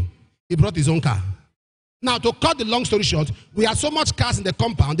coming. He brought his own car. Now, to cut the long story short, we had so much cars in the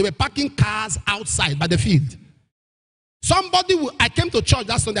compound. They were parking cars outside by the field. I came to church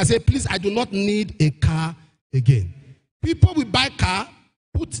that Sunday. I said, please, I do not need a car again. People will buy car,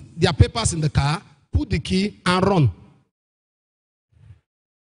 put their papers in the car, put the key, and run.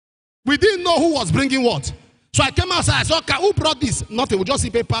 We didn't know who was bringing what. So I came outside. I said, okay, who brought this? Nothing. We just see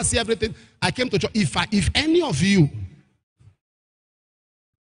papers, see everything. I came to church. If any of you,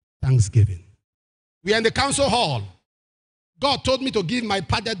 Thanksgiving, we are in the council hall. God told me to give my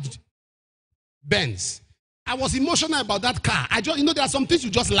padded Benz. I was emotional about that car. There are some things you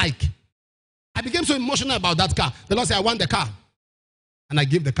just like. I became so emotional about that car. The Lord said, I want the car. And I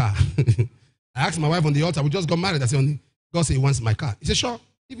gave the car. I asked my wife on the altar. We just got married. I said, God said he wants my car. He said, sure.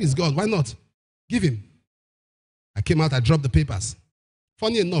 If it's God, why not? Give him. I came out, I dropped the papers.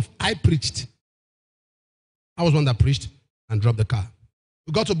 Funny enough, I preached. I was one that preached and dropped the car.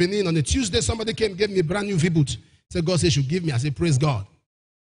 We got to Benin on a Tuesday. Somebody came, gave me a brand new V-boot. Said, God said, you should give me. I said, praise God.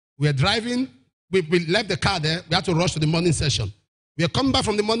 We were driving. We left the car there. We had to rush to the morning session. We were coming back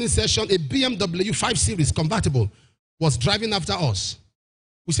from the morning session. A BMW 5 Series convertible was driving after us.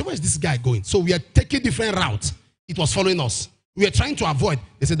 We said, where is this guy going? So we are taking different routes. It was following us. We were trying to avoid.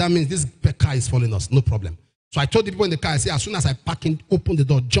 They said, that means this car is following us. No problem. So I told the people in the car, I said, as soon as I park in, open the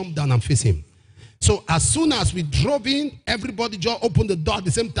door, jump down and face him. So as soon as we drove in, everybody just opened the door at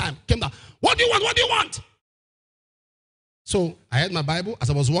the same time. Came down. What do you want? What do you want? So I had my Bible as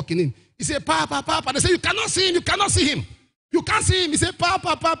I was walking in. He said, Papa, Papa. They said, you cannot see him. You cannot see him. You can't see him. He said,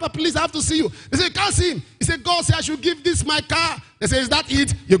 Papa, Papa, please, I have to see you. They said, you can't see him. He said, God said, I should give this my car. They said, is that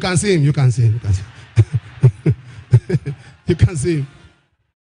it? You can see him. You can see him. You can see him. You can see him.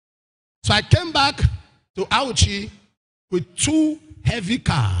 So I came back to Auchi with 2 heavy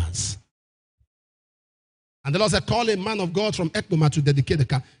cars. And the Lord said, call a man of God from Ekboma to dedicate the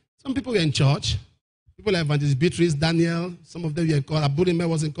car. Some people were in church. People like Evangelist Beatrice, Daniel, some of them were in court. Aburime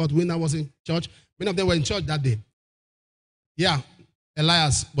was in court. Winner was in church. Many of them were in church that day. Yeah,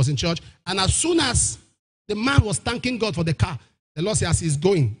 Elias was in church. And as soon as the man was thanking God for the car, the Lord said, as he's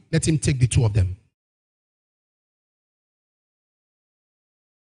going, let him take the 2 of them.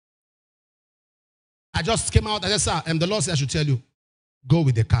 I just came out. I said, sir, the Lord said I should tell you, go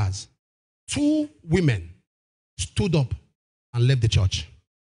with the cars. 2 women stood up and left the church.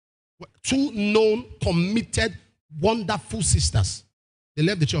 2 known, committed, wonderful sisters. They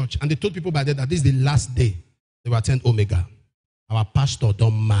left the church and they told people by then that this is the last day they will attend Omega. Our pastor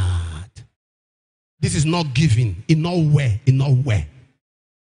done mad. This is not giving. In no way. In no way.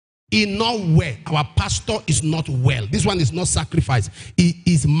 In no way. Our pastor is not well. This one is not sacrifice. He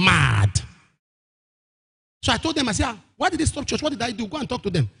is mad. So I told them, I said, why did they stop church? What did I do? Go and talk to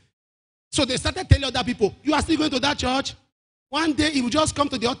them. So they started telling other people, you are still going to that church? One day he will just come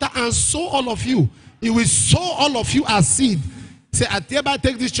to the altar and sow all of you. He will sow all of you as seed. Say, I hereby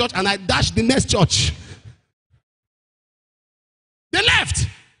take this church and I dash the next church. They left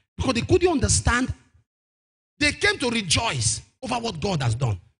because they couldn't understand. They came to rejoice over what God has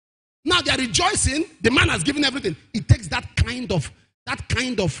done. Now they are rejoicing. The man has given everything. It takes that kind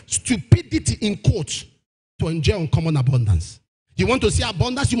of stupidity in quotes to enjoy uncommon abundance. You want to see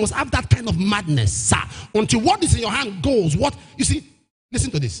abundance, you must have that kind of madness, sir. Until what is in your hand goes. What you see, listen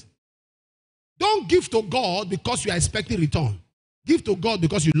to this. Don't give to God because you are expecting return. Give to God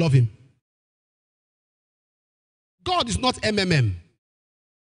because you love him. God is not MMM.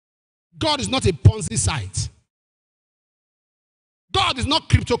 God is not a Ponzi site. God is not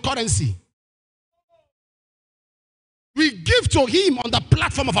cryptocurrency. We give to him on the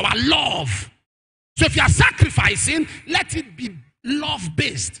platform of our love. So if you are sacrificing, let it be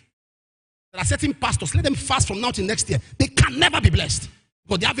love-based. There are certain pastors, let them fast from now till next year. They can never be blessed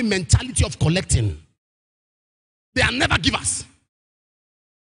because they have a mentality of collecting. They are never givers.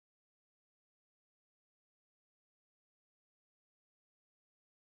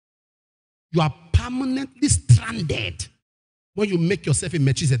 You are permanently stranded when you make yourself a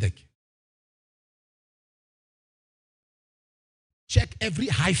Melchizedek. Check every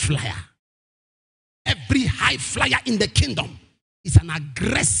high flyer. Every high flyer in the kingdom is an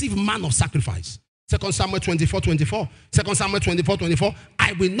aggressive man of sacrifice. 2 Samuel 24:24. 2 Samuel 24:24.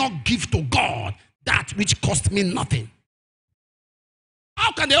 I will not give to God that which cost me nothing.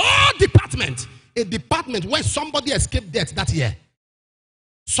 How can the whole department, a department where somebody escaped death that year,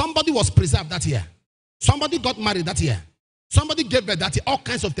 somebody was preserved that year, somebody got married that year, somebody gave birth that year, all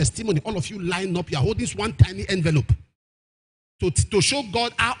kinds of testimony, all of you line up, you are holding this one tiny envelope to show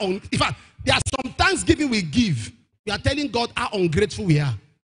God how in fact, there are some thanksgiving we give. We are telling God how ungrateful we are.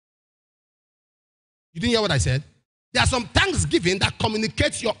 You didn't hear what I said? There are some thanksgiving that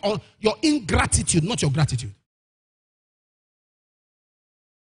communicates your ingratitude, not your gratitude.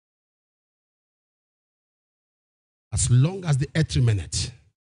 As long as the earth remaineth,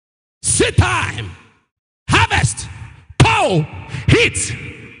 seed time, harvest, cold, heat,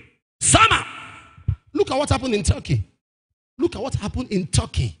 summer. Look at what happened in Turkey. Look at what happened in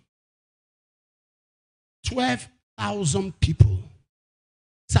Turkey. 12,000 people.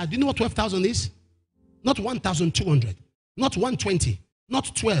 Sir, do you know what 12,000 is? Not 1,200, not 120,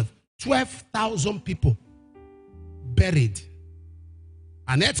 not 12. 12,000 people buried.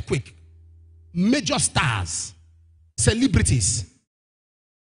 An earthquake. Major stars. Celebrities.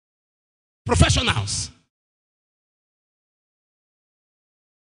 Professionals.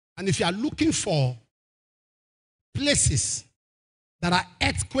 And if you are looking for places that are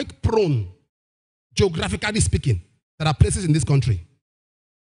earthquake prone, Geographically speaking, there are places in this country.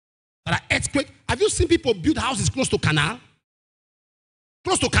 There are earthquakes. Have you seen people build houses close to canal?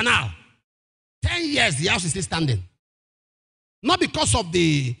 Close to canal. 10 years, the house is still standing. Not because of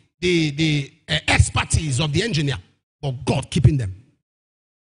the expertise of the engineer, but God keeping them.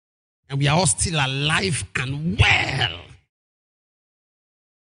 And we are all still alive and well.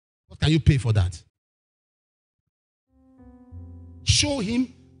 What can you pay for that? Show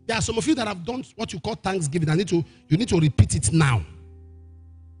him. There are some of you that have done what you call thanksgiving. You need to repeat it now.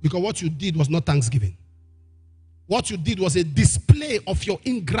 Because what you did was not thanksgiving. What you did was a display of your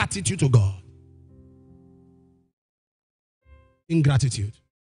ingratitude to God. Ingratitude.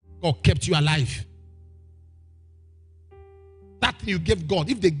 God kept you alive. That thing you gave God,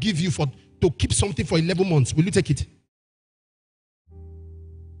 if they give you to keep something for 11 months, will you take it?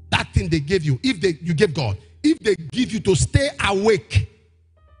 That thing they gave you, you gave God, if they give you to stay awake,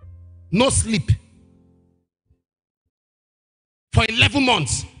 no sleep, for 11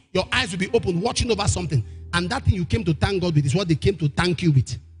 months, your eyes will be open, watching over something. And that thing you came to thank God with is what they came to thank you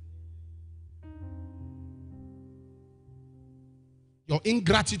with. Your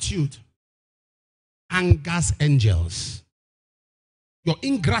ingratitude angers angels. Your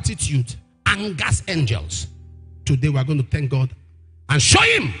ingratitude angers angels. Today we are going to thank God and show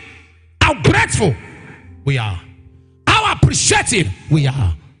him how grateful we are, how appreciative we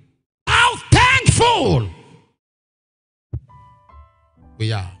are, how thankful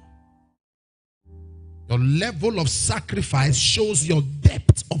we are. Your level of sacrifice shows your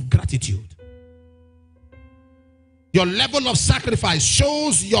depth of gratitude. Your level of sacrifice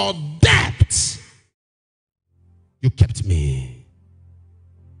shows your depth. You kept me.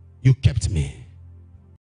 You kept me.